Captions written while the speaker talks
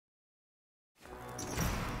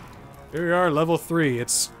Here we are, level 3.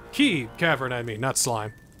 It's Key Cavern, I mean, not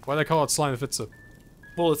slime. Why do they call it slime if it's a...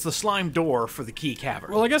 Well, it's the slime door for the Key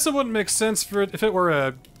Cavern. Well, I guess it wouldn't make sense for it if it were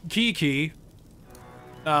a key.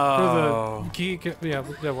 Oh. For the key, yeah,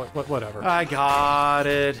 whatever. I got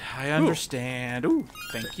it. I understand. Ooh,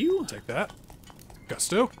 thank you. Take that.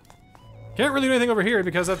 Gusto. Can't really do anything over here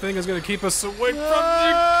because that thing is going to keep us away from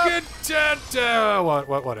the...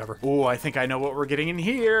 whatever. Ooh, I think I know what we're getting in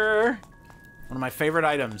here. One of my favorite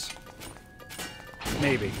items.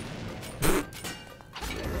 Maybe.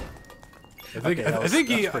 I think that's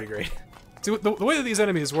pretty great. See, the way that these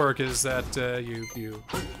enemies work is that you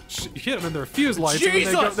hit them in their fuse lights,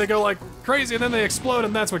 Jesus! and they go like crazy, and then they explode,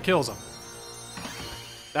 and that's what kills them.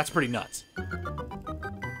 That's pretty nuts.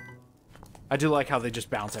 I do like how they just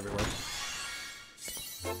bounce everywhere.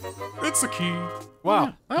 It's a key. Wow,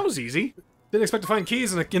 Yeah, that was easy. didn't expect to find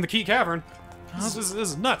keys in the Key Cavern. This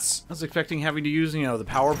is nuts. I was expecting having to use, you know, the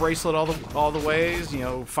power bracelet all the ways, you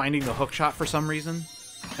know, finding the hook shot for some reason.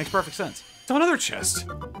 Makes perfect sense. It's another chest.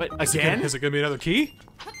 But again? Is it gonna be another key?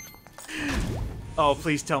 Oh,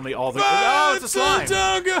 please tell me all the... Oh, it's a slime!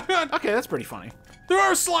 Oh, God. Okay, that's pretty funny. There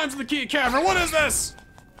are slimes in the Key Cavern. What is this?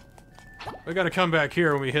 We gotta come back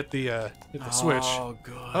here when we hit the switch. Oh,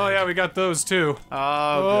 good. Oh yeah, we got those too.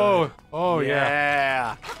 Oh, good. Oh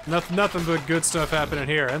Yeah. Nothing but good stuff happening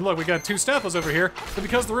here. And look, we got 2 Staffles over here, but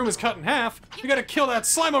because the room is cut in half, we gotta kill that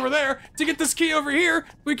slime over there to get this key over here.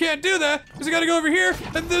 We can't do that, because we gotta go over here,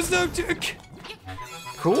 and there's no...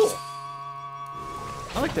 Cool.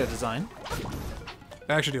 I like that design.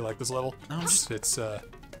 I actually do like this level. Oh, It's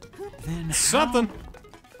Then something.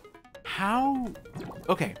 How...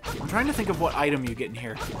 Okay, I'm trying to think of what item you get in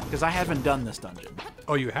here, because I haven't done this dungeon.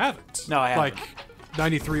 Oh, you haven't? No, I haven't. Like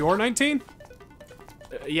 93 or 19?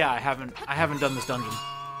 Yeah, I haven't done this dungeon.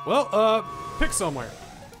 Well, pick somewhere.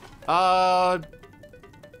 Let's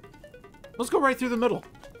go right through the middle.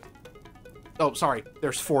 Oh, sorry.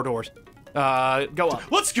 There's 4 doors. Go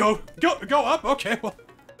up. Let's go up. Okay, well,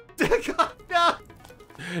 God, no.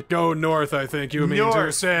 go north. I think you mean to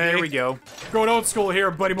North. say. There we go. Going old school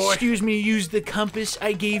here, buddy boy. Excuse me, use the compass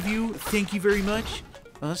I gave you. Thank you very much.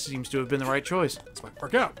 Well, this seems to have been the right choice. This might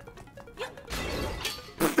work out.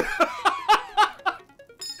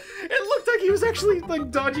 It looked like he was actually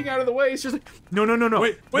like dodging out of the way. It's just like, no.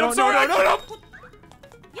 Wait, no, I'm sorry. no.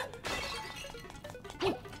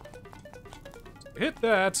 Hit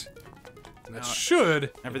that. And that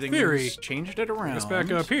should, Everything in theory, changed it around. us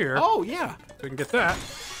back up here. Oh yeah. So we can get that.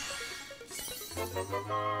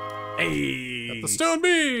 Hey. Got the stone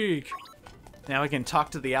beak. Now we can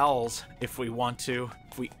talk to the owls if we want to.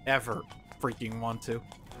 If we ever freaking want to.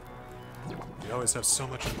 You always have so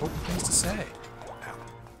much important things to say. Ow.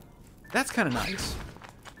 That's kind of nice.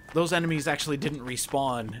 Those enemies actually didn't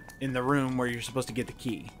respawn in the room where you're supposed to get the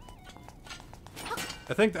key.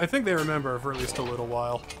 I think they remember for at least a little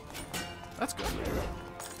while. That's good.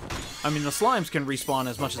 I mean, the slimes can respawn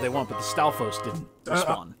as much as they want, but the Stalfos didn't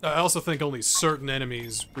respawn. I also think only certain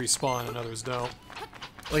enemies respawn and others don't.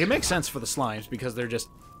 Like, it makes sense for the slimes because they're just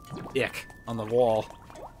ick on the wall.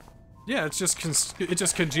 Yeah, it's just it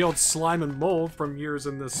just congealed slime and mold from years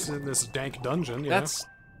in this dank dungeon. That's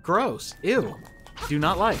gross. Ew. Do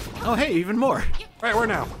not like. Oh, hey, even more. Right, where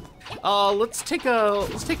now? Let's take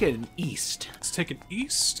an east. Let's take an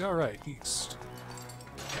east. All right, east.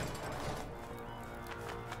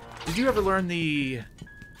 Did you ever learn the...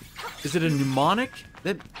 Is it a mnemonic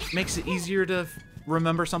that makes it easier to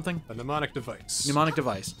remember something? A mnemonic device. Mnemonic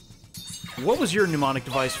device. What was your mnemonic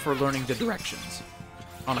device for learning the directions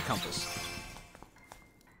on a compass?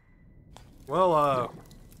 Well,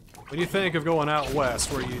 when you think of going out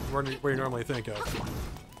west, where you normally think of?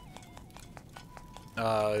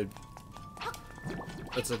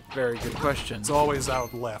 That's a very good question. It's always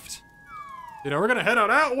out left. You know, we're gonna head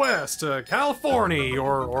out west to California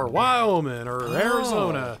or Wyoming or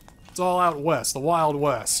Arizona. It's all out west, the Wild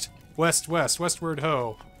West. Westward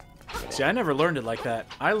ho. See, I never learned it like that.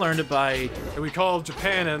 I learned it by... And we call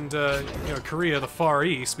Japan and Korea the Far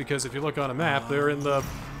East because if you look on a map, they're in the...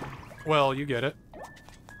 Well, you get it.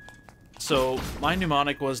 So, my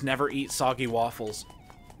mnemonic was never eat soggy waffles,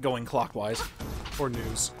 going clockwise. Or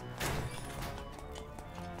news.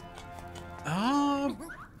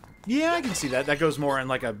 Yeah, I can see that. That goes more in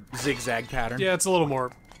like a zigzag pattern. Yeah, it's a little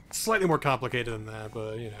more... Slightly more complicated than that,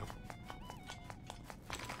 but, you know.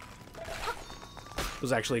 I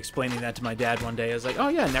was actually explaining that to my dad one day. I was like, oh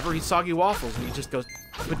yeah, never eat soggy waffles. And he just goes,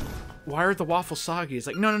 but why are the waffles soggy? It's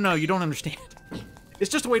like, no, you don't understand.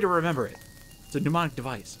 It's just a way to remember it. It's a mnemonic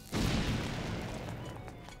device.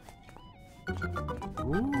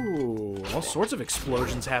 Ooh, all sorts of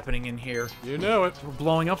explosions happening in here. You know it. We're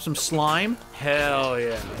blowing up some slime. Hell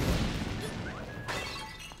yeah.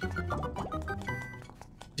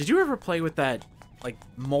 Did you ever play with that, like,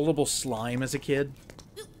 moldable slime as a kid?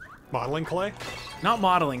 Modeling clay? Not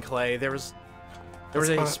modeling clay. There was a It's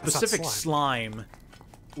not specific slime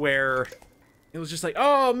where it was just like,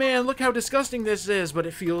 oh man, look how disgusting this is, but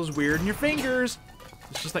it feels weird in your fingers.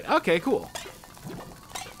 It's just like, okay, cool.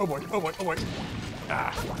 Oh boy, oh boy, oh boy.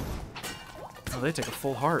 Ah. Oh, they take a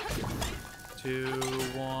full heart. 2,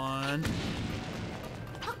 1.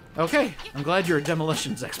 Okay, I'm glad you're a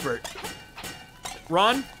demolitions expert.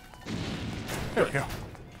 Run. There we go.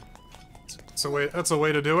 That's a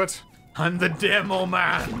way to do it. I'm the demo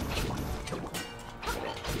man.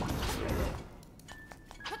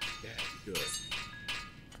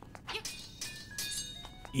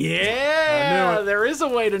 Yeah, there is a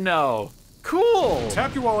way to know. Cool.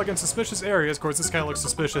 Tap your wall against suspicious areas. Of course, this kind of looks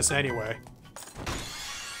suspicious anyway.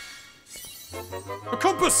 A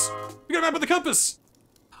compass! We got a map of the compass!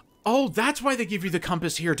 Oh, that's why they give you the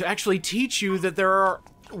compass here, to actually teach you that there are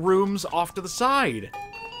rooms off to the side.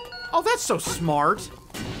 Oh, that's so smart.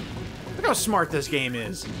 Look how smart this game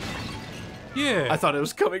is. Yeah. I thought it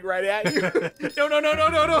was coming right at you. No, no, no, no,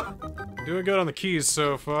 no, no. Doing good on the keys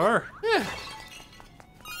so far. Yeah.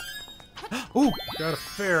 Ooh. Got a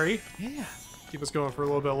fairy. Yeah. Keep us going for a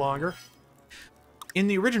little bit longer. In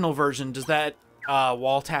the original version, does that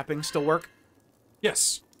wall tapping still work?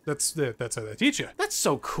 Yes. That's how they teach you. That's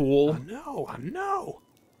so cool. I know.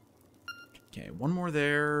 Okay, one more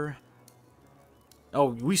there. Oh,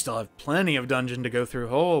 we still have plenty of dungeon to go through.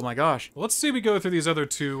 Oh my gosh. Well, let's see if we go through these other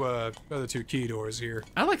two key doors here.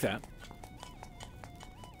 I like that.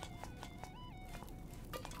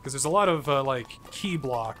 Because there's a lot of, like, key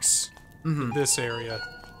blocks in this area.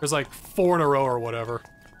 There's, like, 4 in a row or whatever.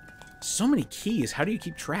 So many keys. How do you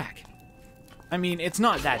keep track? I mean, it's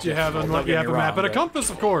not that You have a map and a compass,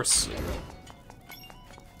 of course.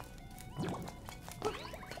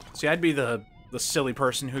 See, I'd be the silly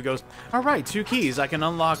person who goes, all right, 2 keys. I can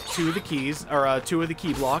unlock 2 of the keys, or 2 of the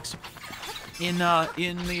key blocks in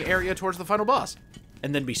the area towards the final boss,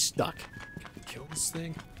 and then be stuck. Kill this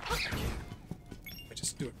thing? I can't. I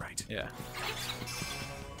just do it right. Yeah.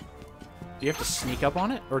 Do you have to sneak up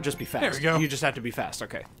on it, or just be fast? There we go. You just have to be fast,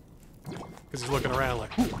 okay. Because he's looking around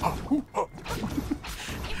like, ooh, oh, ooh, oh.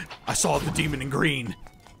 I saw the demon in green.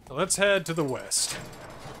 Let's head to the west.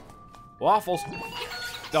 Waffles.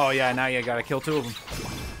 Oh yeah, now you gotta kill 2 of them.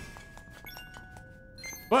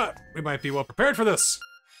 But we might be well prepared for this.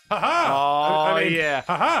 Haha! Oh I mean, yeah.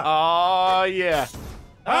 Haha! Oh yeah.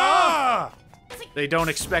 Ah! They don't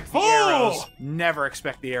expect the Oh! arrows. Never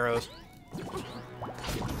expect the arrows.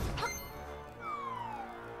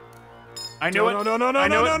 I knew it. No!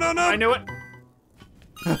 I knew it.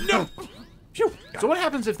 No! Phew! So what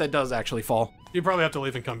happens if that does actually fall? You probably have to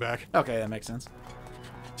leave and come back. Okay, that makes sense.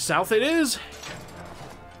 South it is.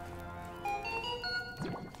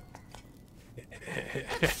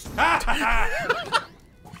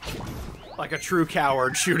 Like a true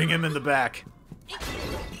coward, shooting him in the back.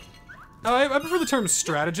 I prefer the term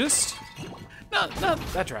strategist. No,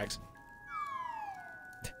 that tracks.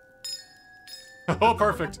 Oh,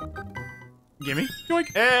 perfect. Gimme.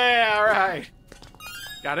 Yoink. Yeah, all right.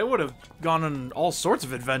 God, it would have gone on all sorts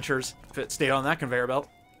of adventures if it stayed on that conveyor belt.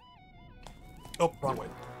 Oh, wrong way.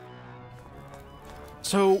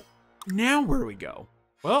 So, now where do we go?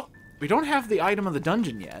 Well, We don't have the item of the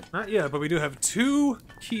dungeon yet. not yet, but we do have 2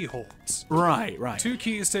 keyholes. Right. 2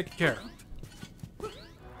 keys taken care of.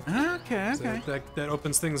 Okay, So that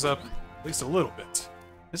opens things up at least a little bit.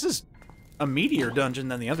 This is a meatier dungeon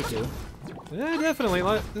than the other 2. Yeah, definitely.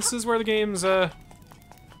 This is where the game's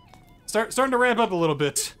starting to ramp up a little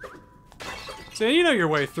bit. So you know your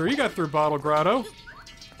way through. You got through Bottle Grotto.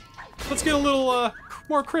 Let's get a little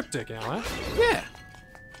more cryptic now, huh? Yeah.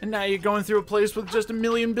 And now you're going through a place with just a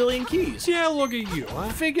million billion keys. Yeah, look at you, huh?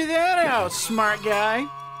 Figure that out, smart guy.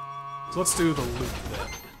 So let's do the loop then.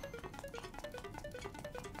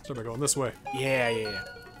 Start by going this way. Yeah.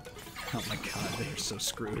 Oh my god, they are so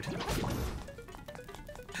screwed.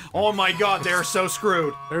 Oh my god, they are so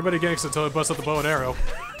screwed. Everybody ganks until they bust out the bow and arrow.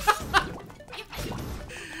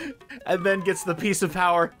 And then gets the piece of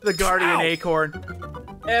power, the guardian Ow. acorn.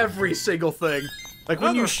 Every single thing. Like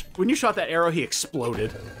when you shot that arrow, he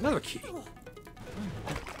exploded. Another key.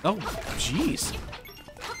 Oh, jeez.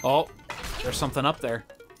 Oh, there's something up there.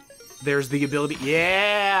 There's the ability.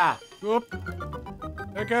 Yeah! Whoop.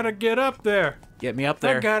 I gotta get up there. Get me up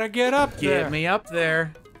there. I gotta get up there. Get me up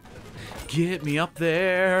there. Get me up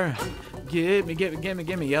there. Get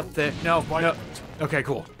me up there. No. Okay,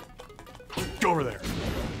 cool. Go over there.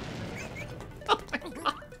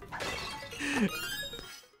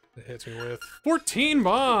 It hits me with 14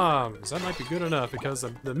 bombs. That might be good enough because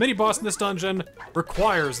the mini boss in this dungeon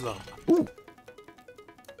requires them. Ooh.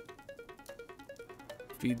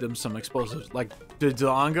 Feed them some explosives, like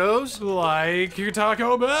Dodongos? Like your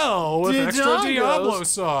Taco Bell with extra Diablo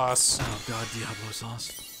sauce. Oh god, Diablo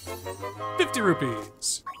sauce. 50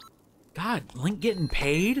 rupees. God, Link getting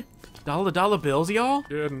paid? Dollar bills, y'all?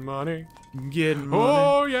 Getting money. Getting money.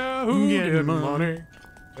 Oh yeah, who Getting getting money. money?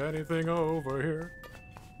 Anything over here?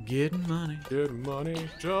 Getting money. Getting money,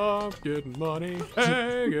 jump, getting money,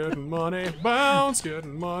 hey, getting money, bounce,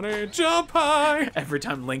 getting money, jump high. Every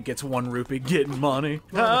time Link gets 1 rupee, getting money.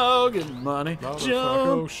 Oh, getting money. Motherfucker,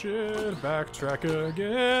 oh Jump. shit, backtrack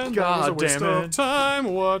again. God that was a waste damn of it. time.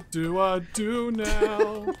 What do I do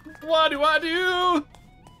now? What do I do?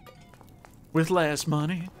 With less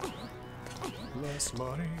money. Less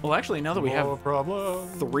money. Well, actually, now that we more have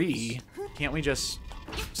problems. 3, can't we just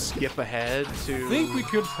skip ahead to... I think we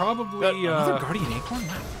could probably, another Guardian Acorn?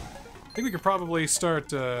 Wow. I think we could probably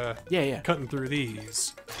start, Yeah. cutting through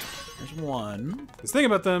these. There's 1. The thing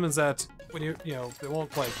about them is that when you know, they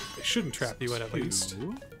won't, like, they shouldn't trap you in at least.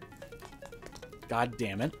 2. God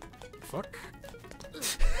damn it. Fuck.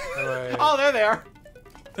 Alright. Oh, there they are.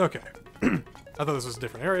 Okay. I thought this was a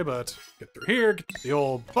different area, but get through here, get the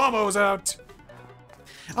old bombos out.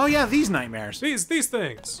 Oh yeah, these nightmares. These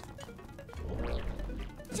things.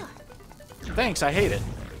 Thanks, I hate it.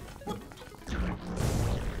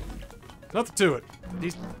 Nothing to it.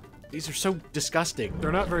 These are so disgusting.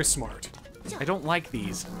 They're not very smart. I don't like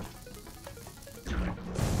these.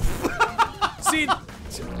 See,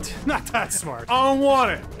 not that smart. I don't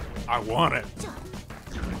want it. I want it.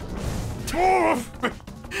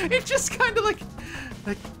 It just kind of like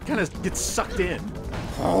kind of gets sucked in.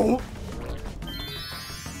 Oh.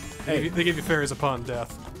 Hey, they give you fairies upon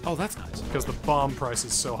death Oh, that's nice. because the bomb price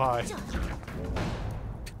is so high.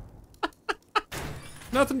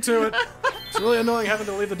 Nothing to it. It's really annoying having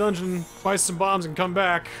to leave the dungeon, buy some bombs, and come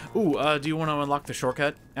back. Ooh, do you want to unlock the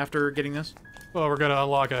shortcut after getting this? Well, we're gonna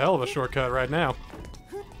unlock a hell of a shortcut right now.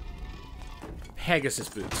 Pegasus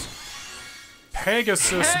boots.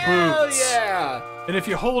 Pegasus Hell boots. yeah! And if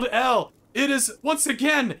you hold L, it is, once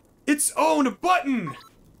again, its own button!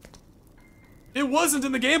 It wasn't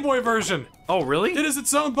in the Game Boy version! Oh, really? It is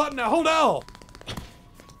its own button, now hold L!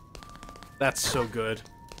 That's so good.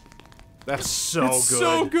 That's so It's good.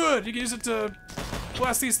 so good! You can use it to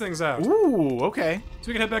blast these things out. Ooh, okay. So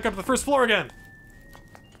we can head back up to the first floor again.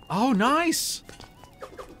 Oh, nice.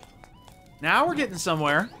 Now we're getting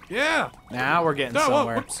somewhere. Yeah! Now we're getting No, whoa,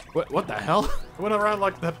 somewhere. whoops. What the hell? I went around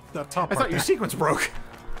like the top I part thought your there. sequence broke.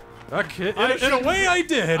 Okay, I in a way I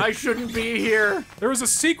did. I shouldn't be here. There was a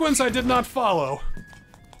sequence I did not follow.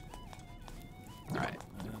 Alright,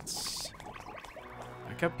 let's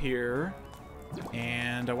back up here.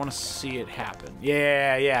 And I want to see it happen.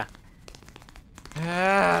 Yeah.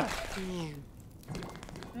 Ah.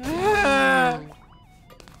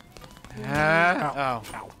 Oh.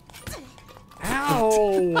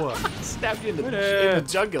 Ow! Stabbed you in Quit the it.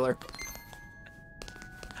 jugular.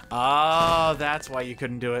 Oh, that's why you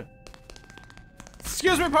couldn't do it.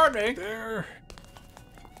 Excuse me, pardon me. There.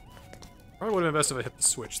 Probably would have been best if I hit the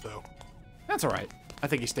switch, though. That's alright. I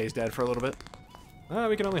think he stays dead for a little bit.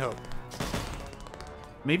 We can only hope.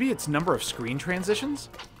 Maybe it's number of screen transitions?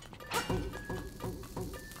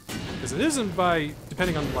 Because it isn't by,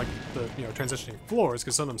 depending on, like, the, transitioning floors,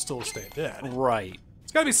 because some of them still stay dead. Right.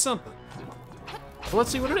 It's gotta be something. Well, let's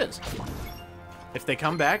see what it is. If they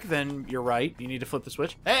come back, then you're right. You need to flip the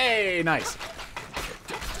switch. Hey, nice.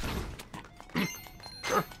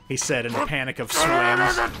 He said in a panic of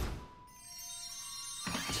slams.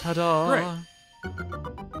 Ta-da. Great.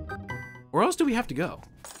 Where else do we have to go?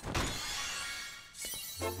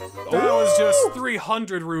 That was just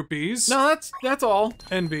 300 rupees. No, that's all.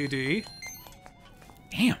 NBD.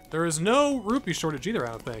 Damn. There is no rupee shortage either,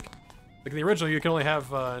 I don't think. Like in the original, you can only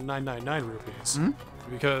have 999 rupees.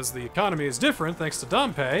 Because the economy is different thanks to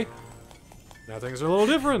Dompe. Now things are a little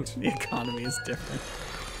different. The economy is different.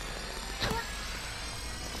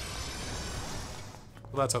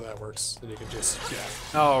 Well, that's how that works. Then you can just,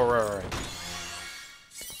 Oh, right.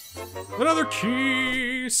 Another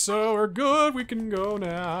key, so we're good, we can go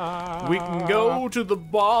now. We can go to the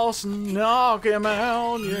boss and knock him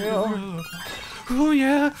out, yeah. Oh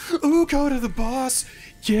yeah, ooh, go to the boss,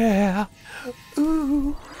 yeah,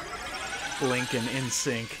 ooh. Link and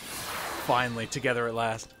NSYNC, finally together at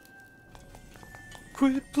last.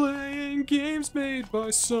 Quit playing games made by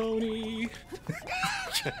Sony.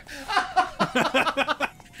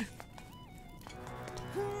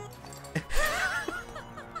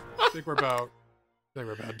 think we're about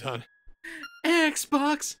done.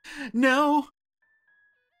 Xbox, no.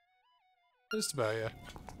 Just about, yeah.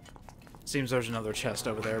 Seems there's another chest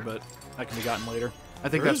over there, but that can be gotten later. I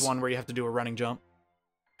think There that's is? one where you have to do a running jump.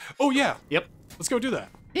 Oh, yeah. Yep. Let's go do that.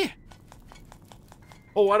 Yeah.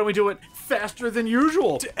 Oh, why don't we do it faster than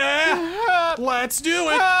usual? Let's do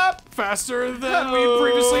it! Faster than we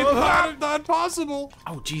previously thought possible.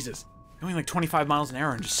 Oh, Jesus. Going like 25 miles an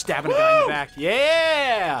hour and just stabbing a guy in the back.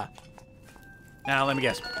 Yeah! Now, let me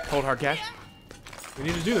guess. Cold hard cash? We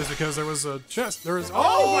need to do this because there was a chest. There was.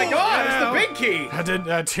 Oh my God! yeah. It's the big key! I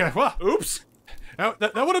didn't. Well, Oops.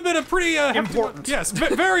 that would have been a pretty Important. Yes,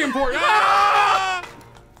 very important. Ah!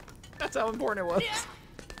 That's how important it was.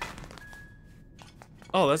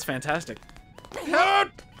 Oh, that's fantastic.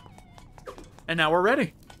 And now we're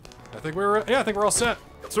ready. I think we're all set.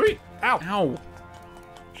 Sweet. Ow. Ow.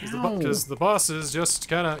 Because the boss is just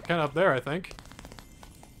kind of up there, I think.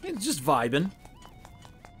 It's just vibing.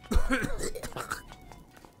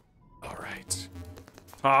 All right.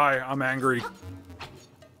 Hi, I'm angry.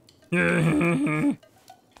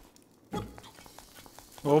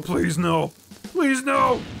 Oh, please no. Please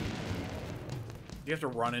no. Do you have to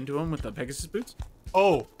run into him with the Pegasus boots?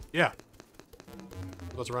 Oh, yeah.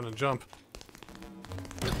 Let's run and jump.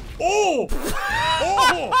 Oh!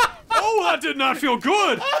 Oh! Oh, that did not feel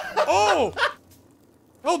good! Oh!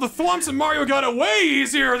 Oh, the thwomps in Mario got it way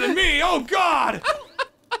easier than me! Oh, God!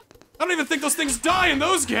 I don't even think those things die in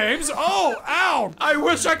those games! Oh, ow! I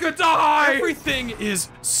wish I could die! Everything is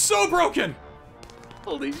so broken!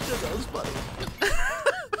 Holy shit, that was funny.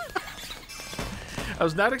 I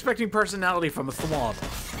was not expecting personality from a thwomp.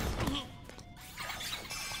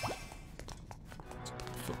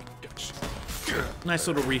 Nice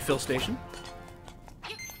little refill station.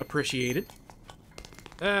 Appreciate it.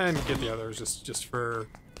 And get the others just for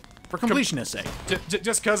completionist sake.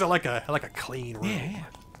 just cause I like a clean room. Yeah.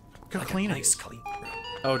 Like Clean a nice clean room.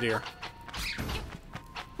 Oh dear.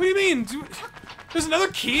 What do you mean? There's another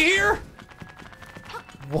key here?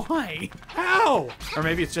 Why? How? Or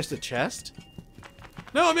maybe it's just a chest?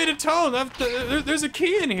 No, I made a tone. There's a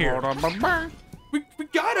key in here. We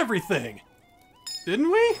got everything.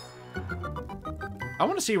 Didn't we? I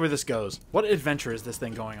want to see where this goes. What adventure is this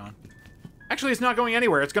thing going on? Actually, it's not going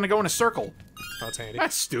anywhere. It's going to go in a circle. Oh, that's handy.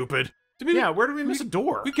 That's stupid. Yeah, where did we miss a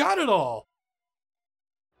door? We got it all.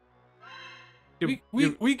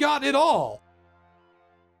 We got it all.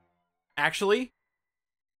 Actually,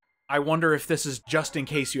 I wonder if this is just in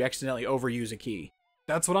case you accidentally overuse a key.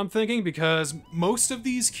 That's what I'm thinking, because most of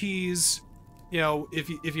these keys, you know, if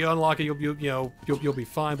you unlock it, you'll be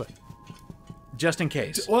fine. But just in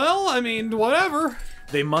case. Well, I mean, whatever.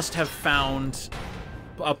 They must have found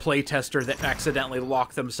a playtester that accidentally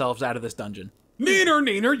locked themselves out of this dungeon.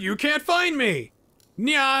 Neener, you can't find me.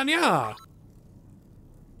 Nya, nya.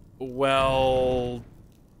 Well,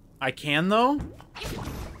 I can though.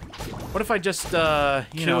 What if I just,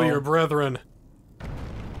 kill your brethren?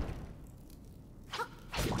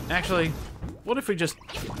 Actually, what if we just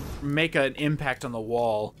make an impact on the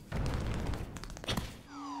wall?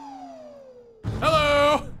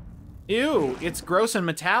 Hello! Ew, it's gross and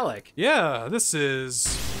metallic. Yeah, this is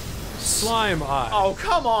slime eye. Oh,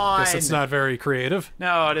 come on! Guess it's not very creative.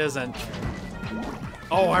 No, it isn't.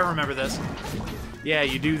 Oh, I remember this. Yeah,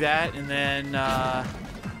 you do that, and then,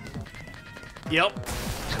 Yep.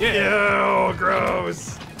 Yeah. Ew,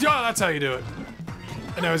 gross. Yeah, that's how you do it.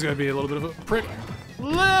 And now he's gonna be a little bit of a prick.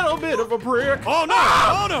 Little bit of a prick. Oh no!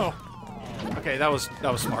 Ah! Oh no! Okay, that was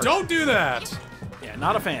smart. Don't do that! Yeah,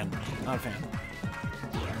 not a fan. Not a fan.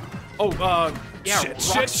 Oh, yeah,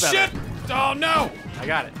 Shit! Oh no! I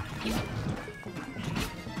got it.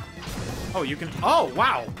 Oh, you can. Oh,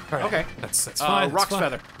 wow. Right. Okay. That's fine. Rock's fine.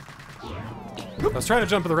 feather. I was trying to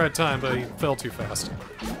jump at the right time, but he fell too fast.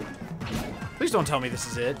 Please don't tell me this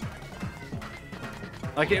is it.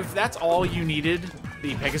 Like, if that's all you needed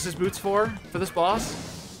the Pegasus boots for this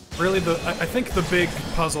boss? Really, I think the big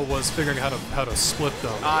puzzle was figuring out how to split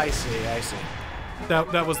them. I see.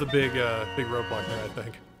 That was the big roadblock there, I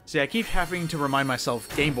think. See, I keep having to remind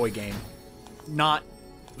myself, Game Boy game, not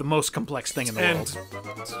the most complex thing in the world.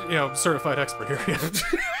 You know, certified expert here.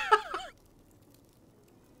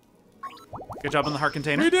 Good job on the heart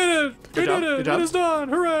container. We did it! Good job. It is done!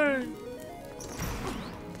 Hooray!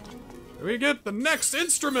 We get the next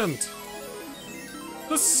instrument!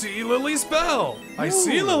 The Sea Lily's Bell! I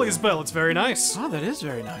see Lily's Bell, it's very nice. Oh, that is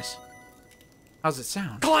very nice. How's it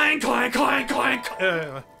sound? Clang, clang, clang, clang!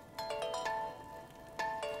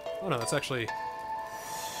 Oh no, it's actually...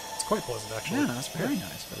 It's quite pleasant, actually. Yeah, that's very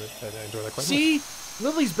nice. I enjoy that quite much. See?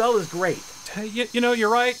 Lily's Bell is great. You know,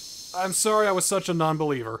 you're right. I'm sorry I was such a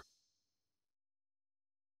non-believer.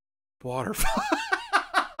 Waterfall.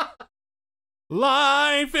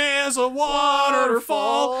 Life is a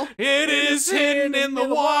waterfall. It is hidden in the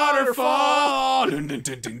waterfall.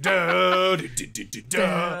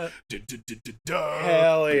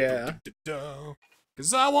 Hell yeah.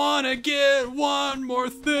 'Cause I wanna get one more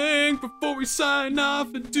thing before we sign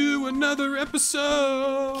off and do another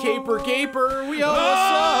episode. Caper, caper, we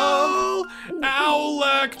all Owl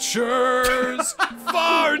lectures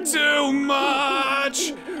far too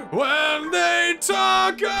much. When they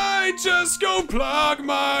talk, I just go plug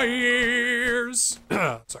my ears.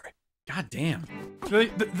 Sorry. God damn.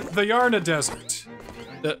 The Yarna Desert.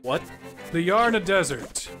 The what? The Yarna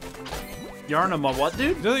Desert. Yarnama what,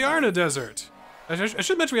 dude? The Yarna Desert. I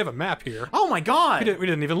should mention we have a map here. Oh my god! We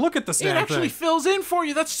didn't even look at this damn thing. It actually fills in for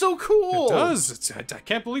you. That's so cool. It does. I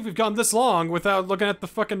can't believe we've gone this long without looking at the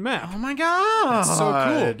fucking map. Oh my god! It's so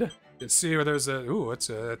cool. You see where there's a it's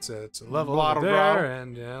a level over there,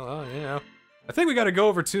 and well, you know, I think we got to go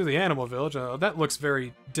over to the animal village. That looks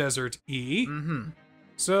very desert-y. Mm-hmm.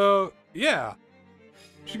 So yeah,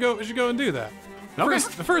 we should go and do that. Okay.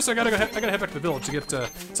 First, I gotta head back to the village to get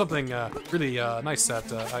something really nice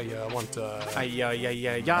that I want.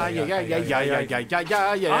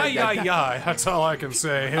 That's all I can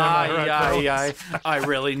say. I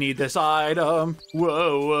really need this item.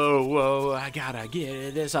 Whoa, whoa, whoa! I gotta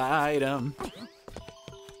get this item.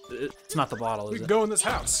 It's not the bottle, is it? We can go in this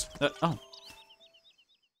house. Oh.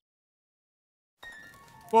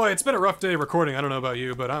 Boy, it's been a rough day recording. I don't know about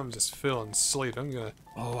you, but I'm just feeling sleep. I'm gonna.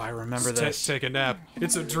 Oh, I remember this. Take a nap.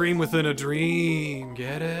 It's a dream within a dream.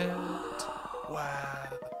 Get it?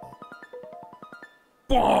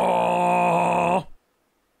 Wow.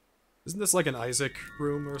 Isn't this like an Isaac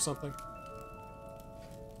room or something?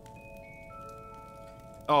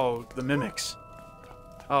 Oh, the mimics.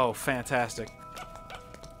 Oh, fantastic.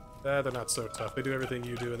 They're not so tough. They do everything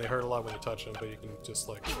you do, and they hurt a lot when you touch them, but you can just,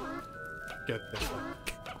 like, get them.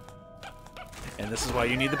 And this is why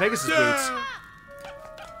you need the Pegasus boots.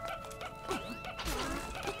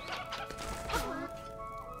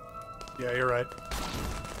 Yeah, you're right.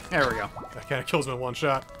 There we go. That kind of kills him in one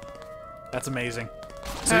shot. That's amazing.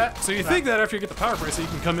 So you think that after you get the power bracelet,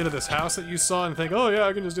 you can come into this house that you saw and think, oh yeah,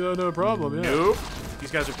 I can just do that, no problem. Yeah. Nope.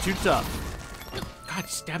 These guys are too tough. God,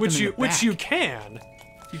 stab them in the back. Which you can.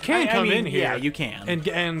 You can come in here. Yeah, you can.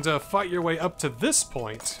 And fight your way up to this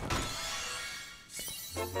point.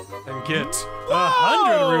 And get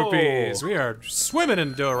 100 rupees. We are swimming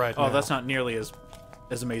in dough right now. Oh, that's not nearly as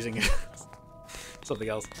amazing as something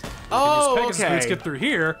else. Oh, okay. Pegasus boots get through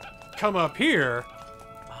here, come up here.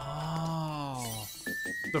 Oh.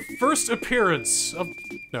 The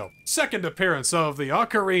second appearance of the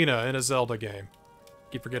ocarina in a Zelda game.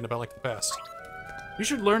 Keep forgetting about Link to the Past. You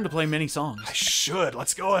should learn to play many songs. I should.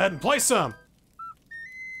 Let's go ahead and play some.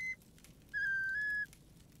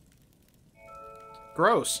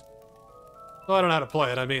 Gross. Well, I don't know how to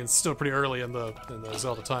play it. I mean, it's still pretty early in the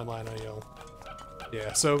Zelda timeline.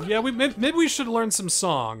 Yeah. So yeah, maybe we should learn some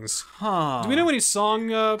songs. Huh? Do we know any song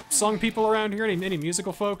people around here? Any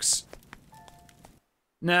musical folks?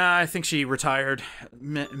 Nah, I think she retired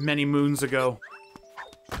many moons ago.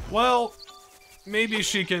 Well, maybe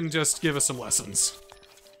she can just give us some lessons.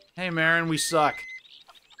 Hey, Marin, we suck.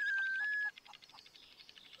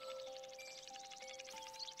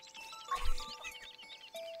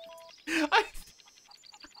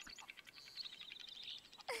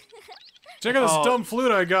 Check out this dumb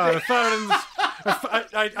flute I got. I found it in this,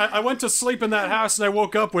 I went to sleep in that house and I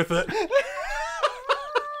woke up with it.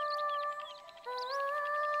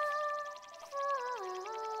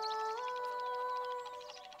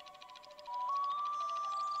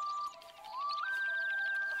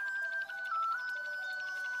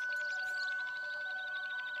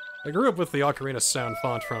 I grew up with the Ocarina sound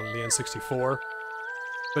font from the N64,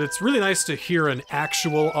 but it's really nice to hear an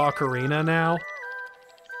actual ocarina now.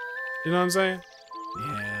 You know what I'm saying?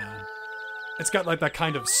 Yeah. It's got like that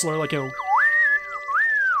kind of slur, like, you know.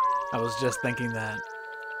 I was just thinking that.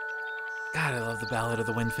 God, I love the Ballad of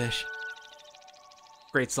the Windfish.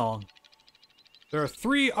 Great song. There are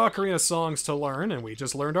 3 ocarina songs to learn, and we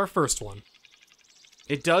just learned our first one.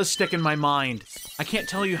 It does stick in my mind. I can't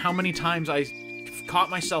tell you how many times I caught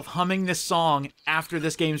myself humming this song after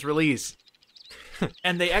this game's release.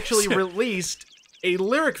 And they actually released a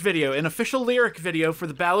lyric video, an official lyric video for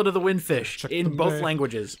the Ballad of the Windfish in both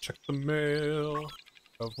languages. Check the mail.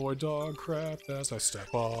 Avoid dog crap as I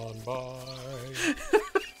step on by.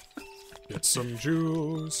 Get some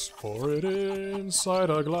juice, pour it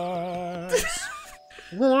inside a glass.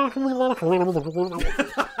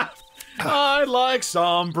 I'd like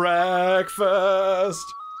some breakfast.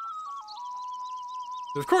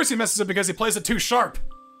 Of course he messes up because he plays it too sharp.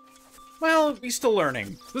 Well, he's still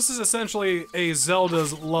learning. This is essentially a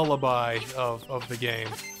Zelda's lullaby of the game.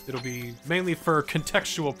 It'll be mainly for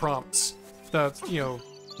contextual prompts that, you know,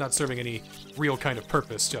 not serving any real kind of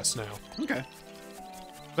purpose just now. Okay.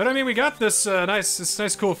 But I mean, we got this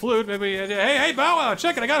nice cool flute. Maybe, hey, Bow Wow,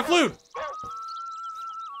 check it, I got a flute.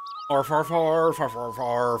 Arf, arf, arf, arf, arf,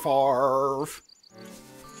 arf, arf.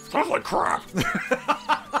 Sounds like crap.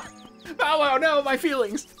 Bow Wow, no, my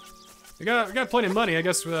feelings. We got plenty of money, I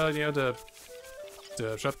guess. You know,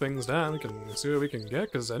 to shut things down. We can see what we can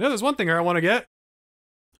get. Because I know there's one thing I want to get.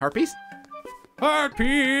 Heart piece? Heart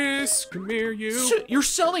piece. Come here, you. You're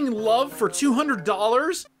selling love for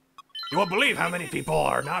 $200? You won't believe how many people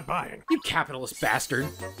are not buying. You capitalist bastard.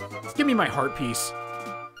 Give me my heart piece.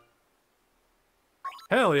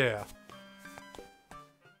 Hell yeah.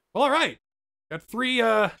 Well, alright. Got three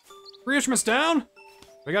instruments down.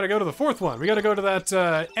 We gotta go to the fourth one. We gotta go to that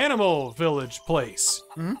animal village place.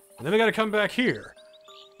 Mm-hmm. And then we gotta come back here.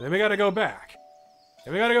 And then we gotta go back.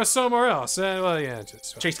 And we gotta go somewhere else. Well, yeah,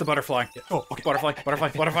 just... Chase the butterfly. Yeah. Oh, okay. Butterfly, butterfly,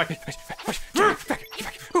 butterfly.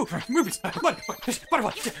 Ooh, movies. Money.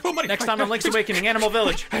 Butterfly. Oh, money. Next time on Link's Awakening, Animal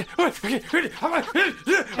Village. Oh.